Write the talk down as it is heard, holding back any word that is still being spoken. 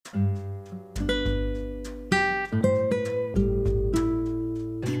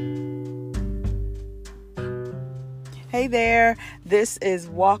Hey there, this is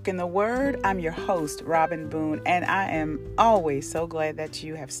Walk in the Word. I'm your host, Robin Boone, and I am always so glad that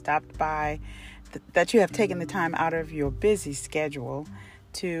you have stopped by, that you have taken the time out of your busy schedule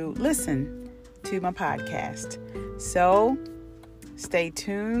to listen to my podcast. So stay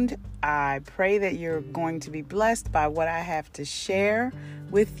tuned. I pray that you're going to be blessed by what I have to share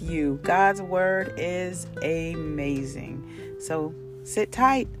with you. God's Word is amazing. So sit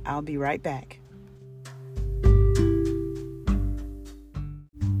tight. I'll be right back.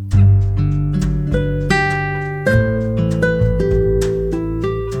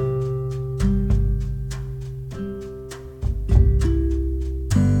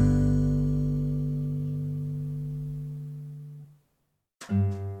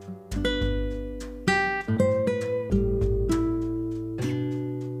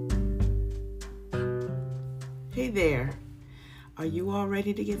 Hey there, are you all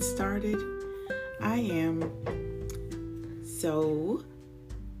ready to get started? I am. So,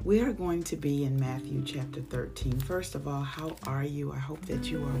 we are going to be in Matthew chapter 13. First of all, how are you? I hope that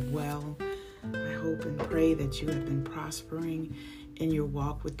you are well. I hope and pray that you have been prospering in your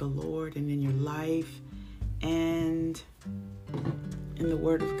walk with the Lord and in your life and in the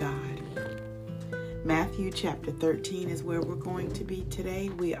Word of God. Matthew chapter 13 is where we're going to be today.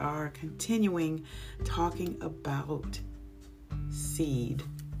 We are continuing talking about seed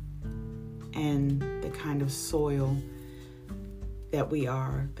and the kind of soil that we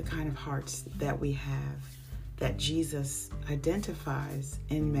are, the kind of hearts that we have, that Jesus identifies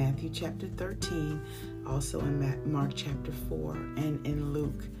in Matthew chapter 13, also in Mark chapter 4, and in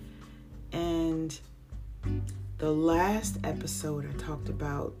Luke. And the last episode I talked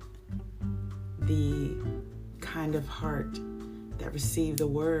about the kind of heart that received the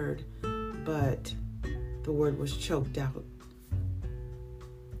word, but the word was choked out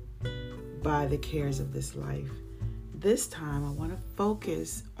by the cares of this life. This time I want to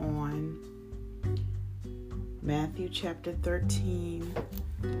focus on Matthew chapter 13,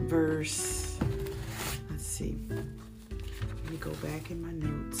 verse, let me go back in my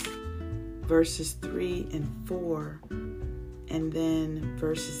notes, verses 3 and 4. And then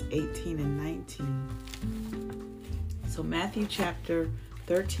verses 18 and 19. So Matthew chapter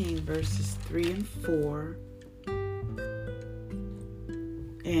 13, verses 3 and 4.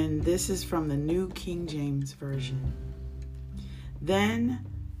 And this is from the New King James Version. Then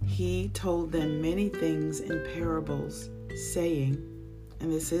he told them many things in parables, saying, and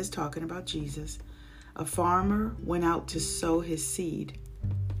this is talking about Jesus, a farmer went out to sow his seed.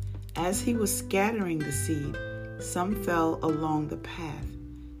 As he was scattering the seed, some fell along the path,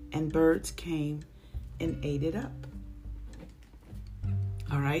 and birds came and ate it up.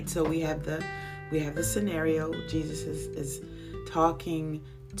 All right, so we have the scenario. Jesus is talking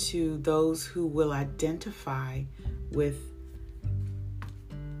to those who will identify with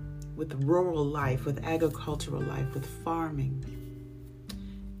rural life, with agricultural life, with farming.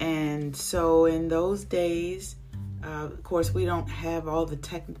 And so in those days, of course, we don't have all the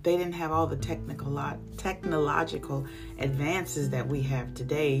they didn't have all the technological advances that we have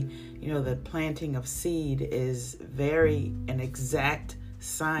today. You know, the planting of seed is very an exact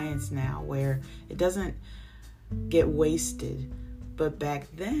science now, where it doesn't get wasted. But back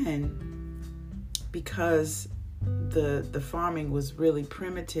then, because the farming was really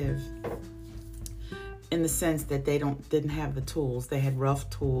primitive, in the sense that they didn't have the tools. They had rough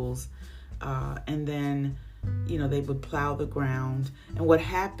tools, and then they would plow the ground. And what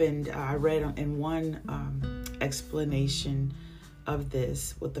happened, I read in one explanation of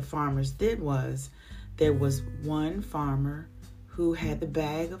this, what the farmers did was, there was one farmer who had the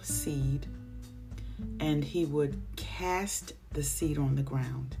bag of seed, and he would cast the seed on the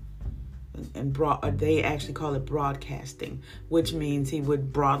ground. And they actually call it broadcasting, which means he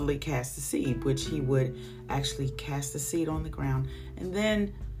would broadly cast the seed, which he would actually cast the seed on the ground. And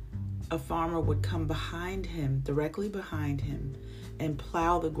then a farmer would come behind him, directly behind him, and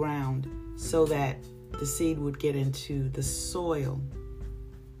plow the ground so that the seed would get into the soil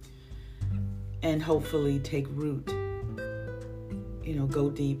and hopefully take root, go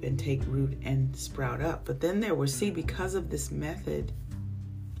deep and take root and sprout up. But then there were because of this method,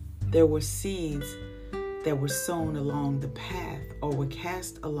 there were seeds that were sown along the path or were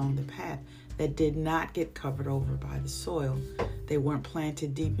cast along the path that did not get covered over by the soil. They weren't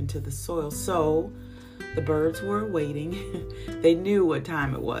planted deep into the soil. So the birds were waiting. They knew what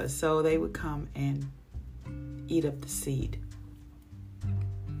time it was. So they would come and eat up the seed.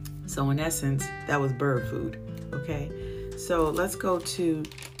 So in essence, that was bird food. Okay. So let's go to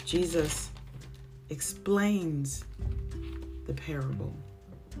Jesus explains the parable.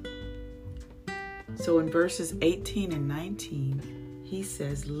 So in verses 18 and 19, he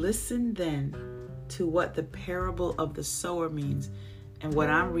says, listen then to what the parable of the sower means. And what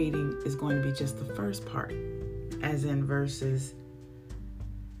I'm reading is going to be just the first part, as in verses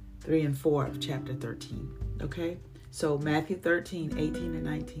 3 and 4 of chapter 13. Okay? So Matthew 13, 18 and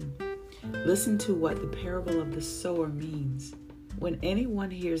 19. Listen to what the parable of the sower means. When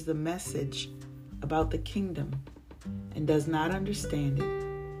anyone hears the message about the kingdom and does not understand it,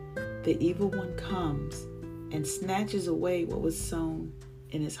 the evil one comes and snatches away what was sown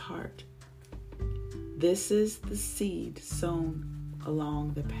in his heart. This is the seed sown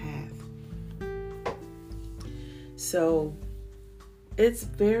along the path. So it's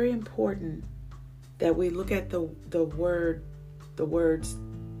very important that we look at the words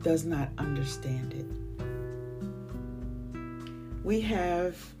does not understand it. We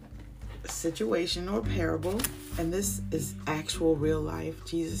have a situation or parable, and this is actual real life.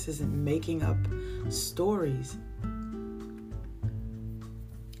 Jesus isn't making up stories.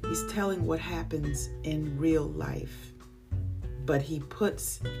 He's telling what happens in real life, but he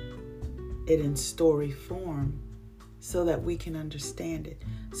puts it in story form so that we can understand it,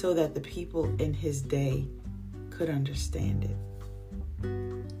 so that the people in his day could understand it.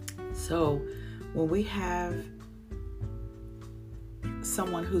 So when we have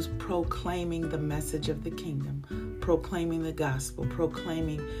someone who's proclaiming the message of the kingdom, proclaiming the gospel,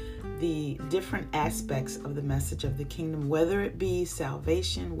 proclaiming the different aspects of the message of the kingdom, whether it be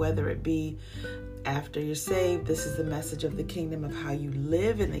salvation, whether it be after you're saved, this is the message of the kingdom of how you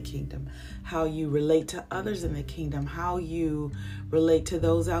live in the kingdom, how you relate to others in the kingdom, how you relate to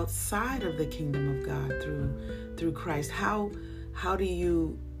those outside of the kingdom of God through Christ. How do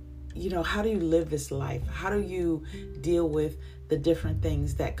you live this life? How do you deal with the different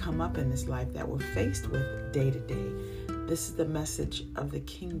things that come up in this life that we're faced with day to day? This is the message of the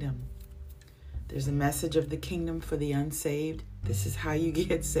kingdom. There's a message of the kingdom for the unsaved. This is how you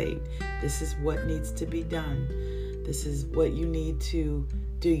get saved. This is what needs to be done. This is what you need to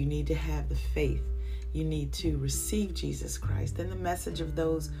do. You need to have the faith. You need to receive Jesus Christ. And the message of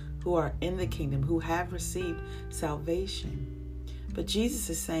those who are in the kingdom, who have received salvation. But Jesus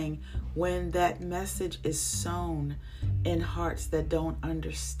is saying, when that message is sown in hearts that don't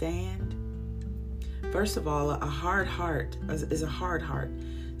understand, first of all, a hard heart is a hard heart.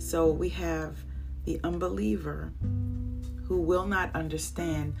 So we have the unbeliever who will not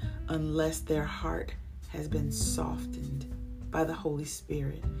understand unless their heart has been softened by the Holy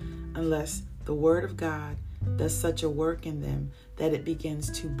Spirit, unless the Word of God does such a work in them that it begins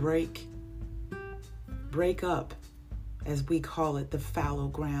to break up, as we call it, the fallow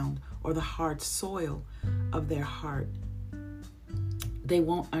ground or the hard soil of their heart. They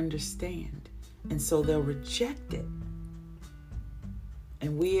won't understand, and so they'll reject it.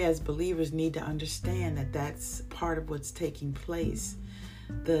 And we as believers need to understand that that's part of what's taking place.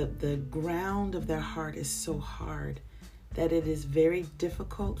 The ground of their heart is so hard that it is very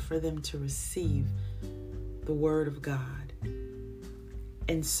difficult for them to receive the Word of God.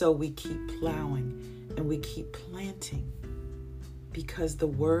 And so we keep plowing and we keep planting, because the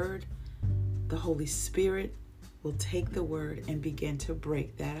Word, the Holy Spirit, will take the Word and begin to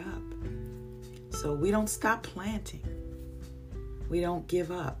break that up. So we don't stop planting. We don't give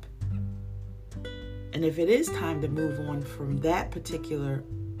up. And if it is time to move on from that particular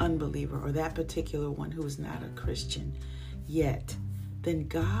unbeliever or that particular one who is not a Christian yet, then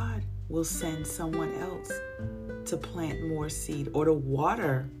God will send someone else to plant more seed or to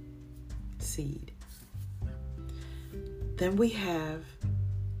water seed. Then we have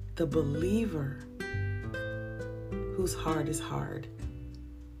the believer whose heart is hard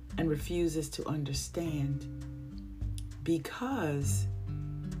and refuses to understand, because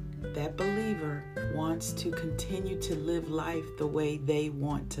that believer wants to continue to live life the way they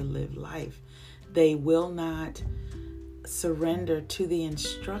want to live life. They will not surrender to the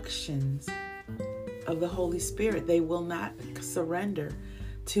instructions of the Holy Spirit. They will not surrender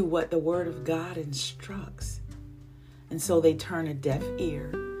to what the Word of God instructs. And so they turn a deaf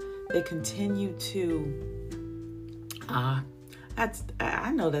ear. They continue to, I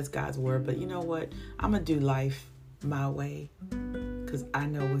know that's God's word, but you know what? I'm going to do life my way because I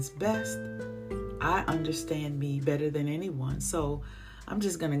know what's best. I understand me better than anyone. So I'm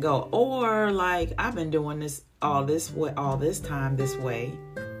just going to go. Or like, I've been doing this all this time this way.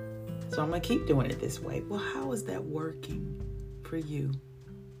 So I'm going to keep doing it this way. Well, how is that working for you?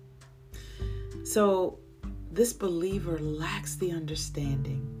 So this believer lacks the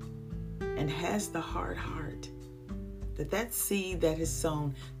understanding and has the hard heart that seed that is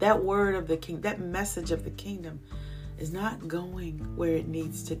sown, that word of the king, that message of the kingdom is not going where it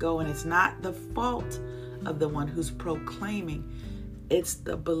needs to go. And it's not the fault of the one who's proclaiming. It's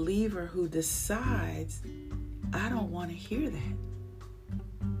the believer who decides, I don't want to hear that.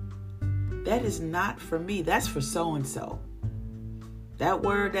 That is not for me. That's for so-and-so. That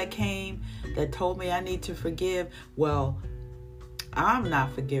word that came that told me I need to forgive, well, I'm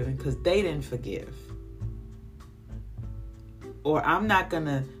not forgiving because they didn't forgive. Or I'm not going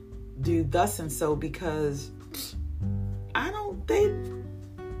to do thus and so because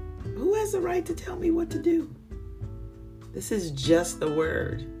who has the right to tell me what to do? This is just the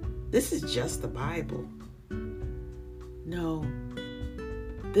word. This is just the Bible. No.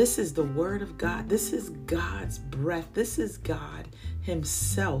 This is the word of God. This is God's breath. This is God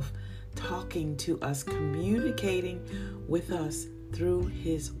himself talking to us, communicating with us through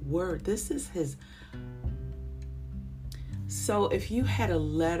his word. This is his. So if you had a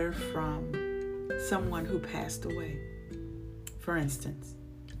letter from someone who passed away, for instance,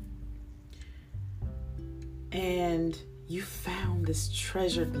 and you found this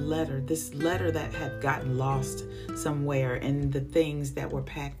treasured letter, this letter that had gotten lost somewhere in the things that were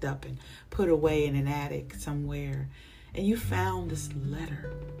packed up and put away in an attic somewhere. And you found this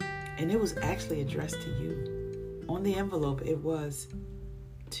letter, and it was actually addressed to you. On the envelope, it was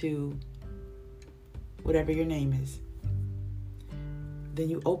to whatever your name is. Then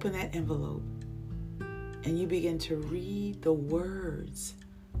you open that envelope, and you begin to read the words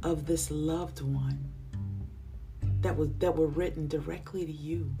of this loved one that were written directly to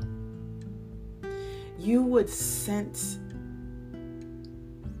you. You would sense,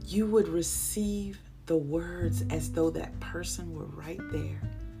 you would receive the words as though that person were right there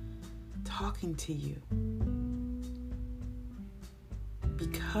talking to you.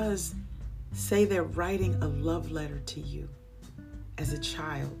 Because, say they're writing a love letter to you as a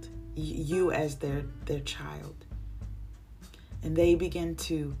child, you as their child, and they begin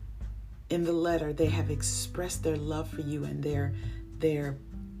to, in the letter, they have expressed their love for you and their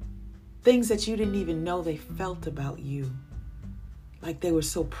things that you didn't even know they felt about you. Like they were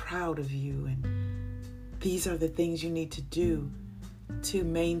so proud of you, and these are the things you need to do to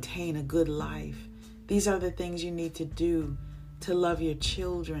maintain a good life. These are the things you need to do to love your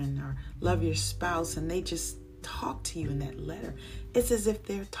children or love your spouse, and they just talk to you in that letter. It's as if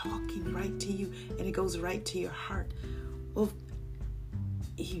they're talking right to you, and it goes right to your heart. Well,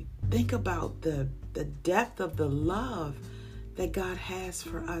 you think about the depth of the love that God has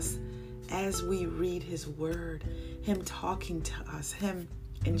for us as we read his word, him talking to us, him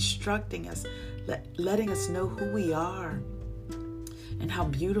instructing us, letting us know who we are and how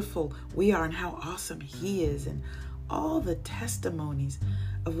beautiful we are and how awesome he is, and all the testimonies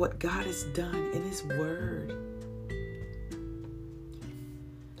of what God has done in his word.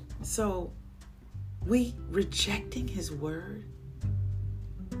 So we rejecting his word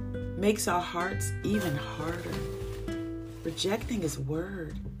makes our hearts even harder. Rejecting his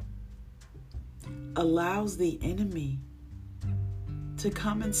word allows the enemy to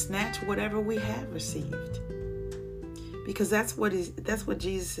come and snatch whatever we have received. Because that's what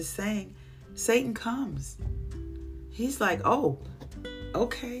Jesus is saying. Satan comes. He's like, oh,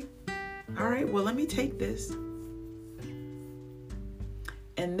 okay. All right, well, let me take this.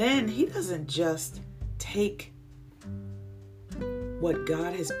 And then he doesn't just take what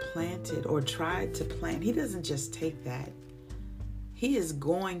God has planted or tried to plant. He doesn't just take that. He is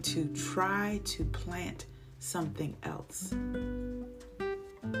going to try to plant something else.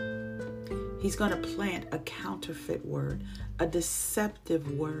 He's going to plant a counterfeit word, a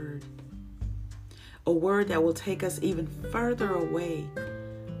deceptive word, a word that will take us even further away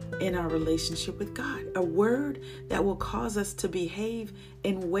in our relationship with God, a word that will cause us to behave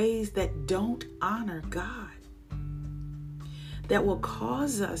in ways that don't honor God, that will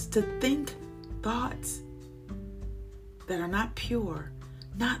cause us to think thoughts that are not pure,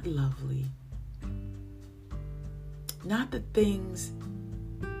 not lovely, not the things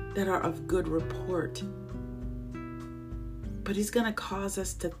that are of good report. But he's going to cause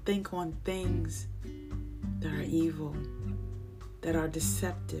us to think on things that are evil, that are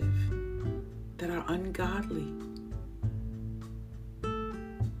deceptive, that are ungodly.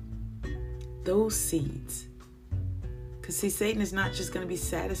 Those seeds. Because see, Satan is not just going to be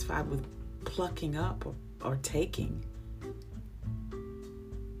satisfied with plucking up or taking.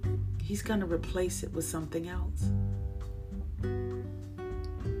 He's going to replace it with something else.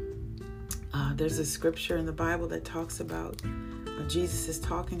 There's a scripture in the Bible that talks about, Jesus is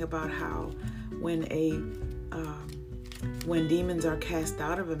talking about how when demons are cast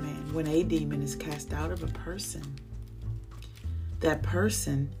out of a man, when a demon is cast out of a person, that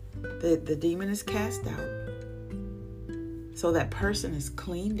person, the demon is cast out. So that person is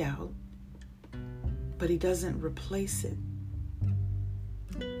cleaned out, but he doesn't replace it.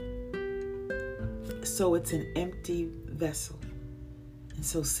 So it's an empty vessel. And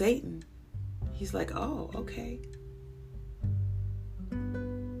so Satan, he's like, oh, okay.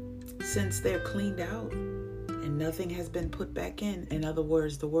 Since they're cleaned out and nothing has been put back in other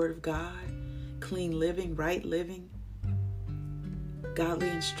words, the Word of God, clean living, right living, godly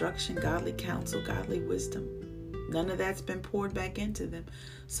instruction, godly counsel, godly wisdom, none of that's been poured back into them.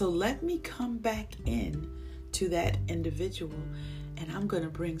 So let me come back in to that individual, and I'm going to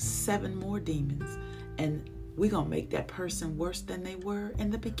bring 7 more demons, and we're going to make that person worse than they were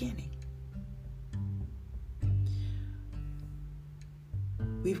in the beginning.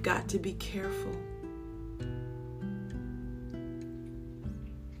 We've got to be careful,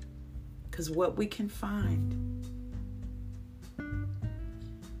 because what we can find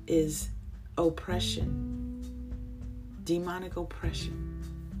is oppression, demonic oppression,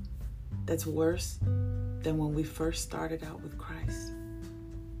 that's worse than when we first started out with Christ.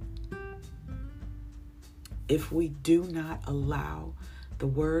 If we do not allow the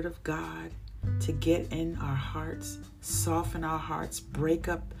Word of God to get in our hearts, soften our hearts, break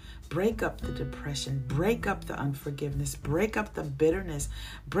up the depression, break up the unforgiveness, break up the bitterness,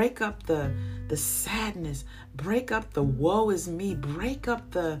 break up the sadness, break up the woe is me, break up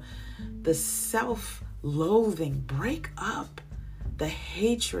the self-loathing, break up the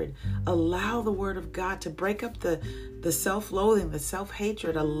hatred. Allow the Word of God to break up the self-loathing, the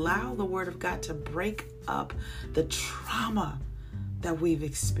self-hatred. Allow the Word of God to break up the trauma that we've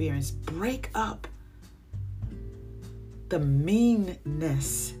experienced. Break up the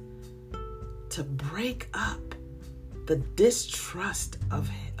meanness, to break up the distrust of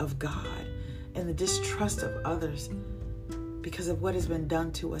God and the distrust of others because of what has been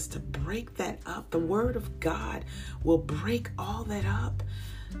done to us. To break that up, the Word of God will break all that up.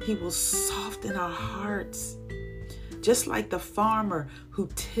 He will soften our hearts. Just like the farmer who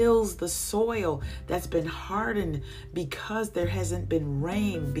tills the soil that's been hardened because there hasn't been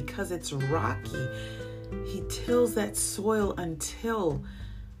rain, because it's rocky. He tills that soil until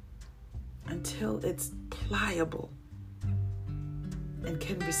it's pliable and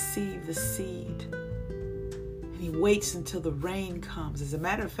can receive the seed. And he waits until the rain comes. As a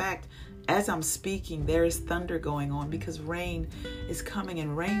matter of fact, as I'm speaking, there is thunder going on because rain is coming,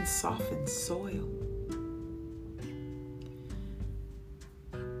 and rain softens soil.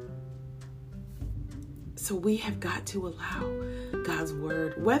 So we have got to allow God's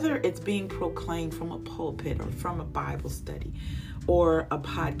Word, whether it's being proclaimed from a pulpit or from a Bible study or a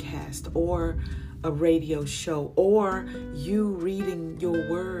podcast or a radio show, or you reading your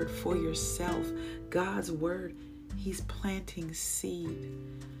Word for yourself. God's Word, He's planting seed.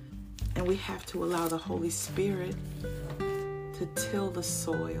 And we have to allow the Holy Spirit to till the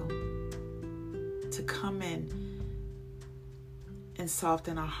soil, to come in and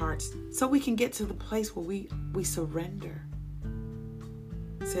soften our hearts so we can get to the place where we surrender.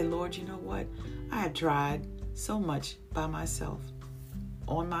 Say, Lord, you know what? I have tried so much by myself,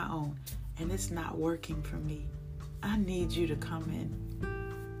 on my own, and it's not working for me. I need you to come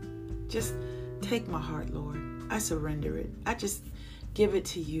in. Just take my heart, Lord. I surrender it. I just give it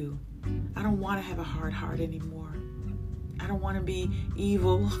to you. I don't want to have a hard heart anymore. I don't want to be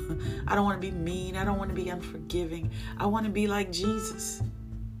evil. I don't want to be mean. I don't want to be unforgiving. I want to be like Jesus.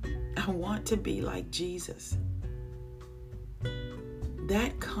 I want to be like Jesus.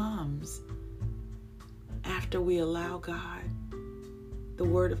 That comes after we allow God, the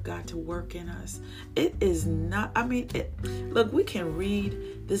Word of God, to work in us. It is not, look, we can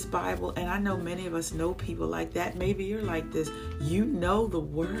read this Bible, and I know many of us know people like that. Maybe you're like this. You know the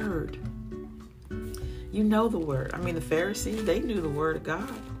Word. You know the Word. The Pharisees, they knew the Word of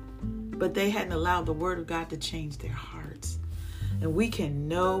God, but they hadn't allowed the Word of God to change their hearts. And we can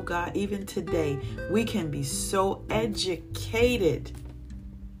know God even today. We can be so educated.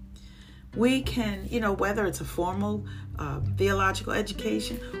 We can, whether it's a formal theological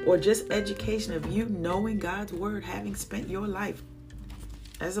education or just education of you knowing God's Word, having spent your life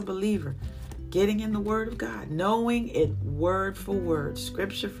as a believer, getting in the Word of God, knowing it word for word,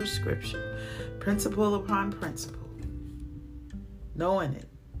 scripture for scripture, principle upon principle, knowing it.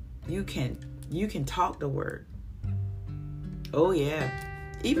 You can talk the Word. Oh yeah.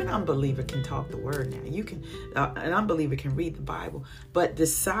 Even unbeliever can talk the word now. You can, an unbeliever can read the Bible, but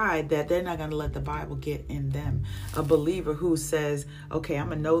decide that they're not going to let the Bible get in them. A believer who says, okay, I'm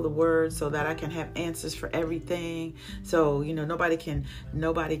going to know the word so that I can have answers for everything. So, nobody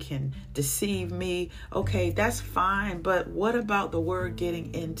can deceive me. Okay, that's fine. But what about the word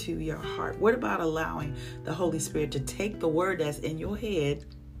getting into your heart? What about allowing the Holy Spirit to take the word that's in your head,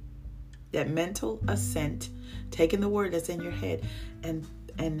 that mental assent, taking the word that's in your head and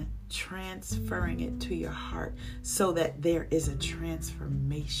transferring it to your heart so that there is a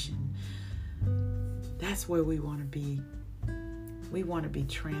transformation? That's where we want to be. We want to be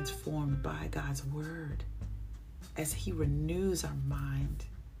transformed by God's word as he renews our mind.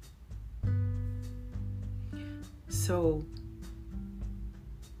 So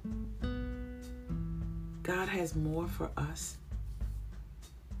God has more for us.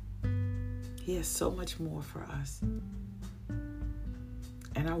 He has so much more for us.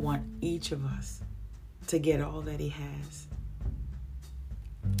 And I want each of us to get all that he has.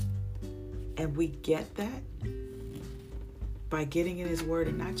 And we get that by getting in his word,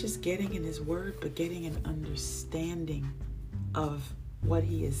 and not just getting in his word, but getting an understanding of what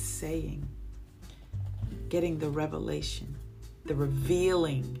he is saying. Getting the revelation, the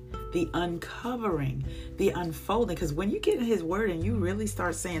revealing, the uncovering, the unfolding. Because when you get in his word and you really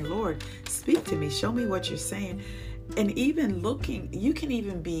start saying, Lord, speak to me, show me what you're saying. And even looking, you can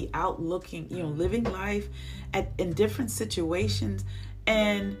even be out looking, living life in different situations.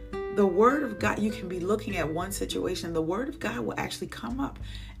 And the word of God, you can be looking at one situation. The word of God will actually come up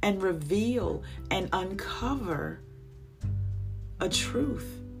and reveal and uncover a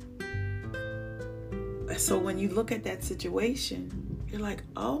truth. So when you look at that situation, you're like,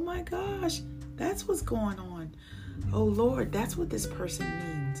 oh my gosh, that's what's going on. Oh Lord, that's what this person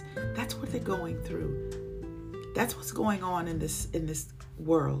means. That's what they're going through. That's what's going on in this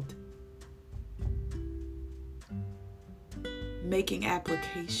world. Making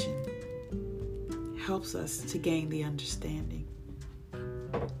application helps us to gain the understanding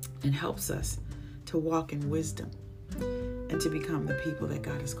and helps us to walk in wisdom and to become the people that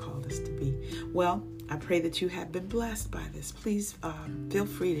God has called us to be. Well, I pray that you have been blessed by this. Please feel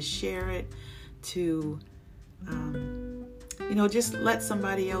free to share it, to just let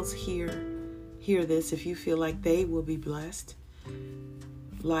somebody else hear this if you feel like they will be blessed.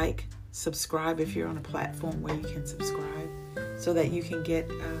 Like, subscribe if you're on a platform where you can subscribe, so that you can get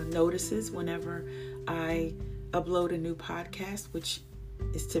notices whenever I upload a new podcast, which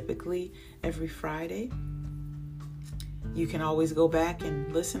is typically every Friday. You can always go back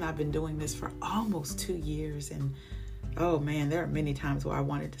and listen. I've been doing this for almost 2 years, and oh man, there are many times where I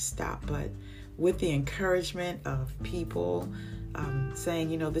wanted to stop, but with the encouragement of people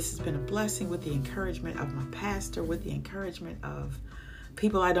saying, this has been a blessing, with the encouragement of my pastor, with the encouragement of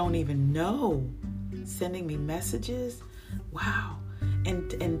people I don't even know sending me messages. Wow.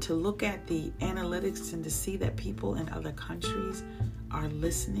 And to look at the analytics and to see that people in other countries are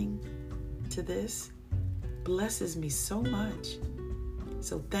listening to this blesses me so much.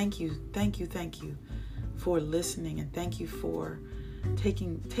 So thank you for listening, and thank you for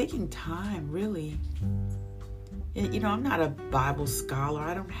taking time, really. I'm not a Bible scholar.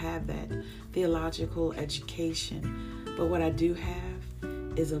 I don't have that theological education, but what I do have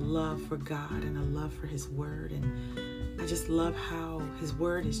is a love for God and a love for his word, and I just love how his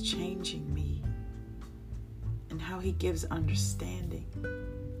word is changing me and how he gives understanding,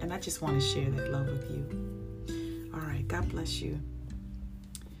 and I just want to share that love with you. All right, God bless you.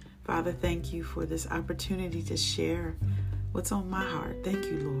 Father, thank you for this opportunity to share what's on my heart. Thank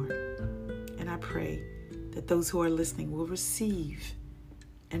you, Lord. And I pray that those who are listening will receive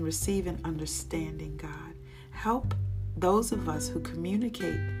an understanding, God. Help those of us who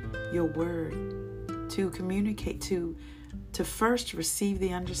communicate your word to communicate, to first receive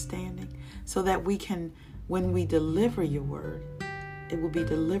the understanding, so that we can, when we deliver your word, it will be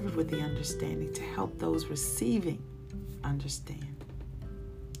delivered with the understanding to help those receiving understand.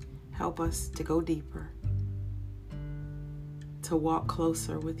 Help us to go deeper, to walk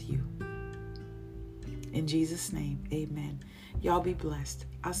closer with you. In Jesus' name, amen. Y'all be blessed.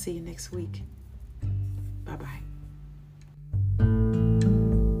 I'll see you next week. Bye-bye.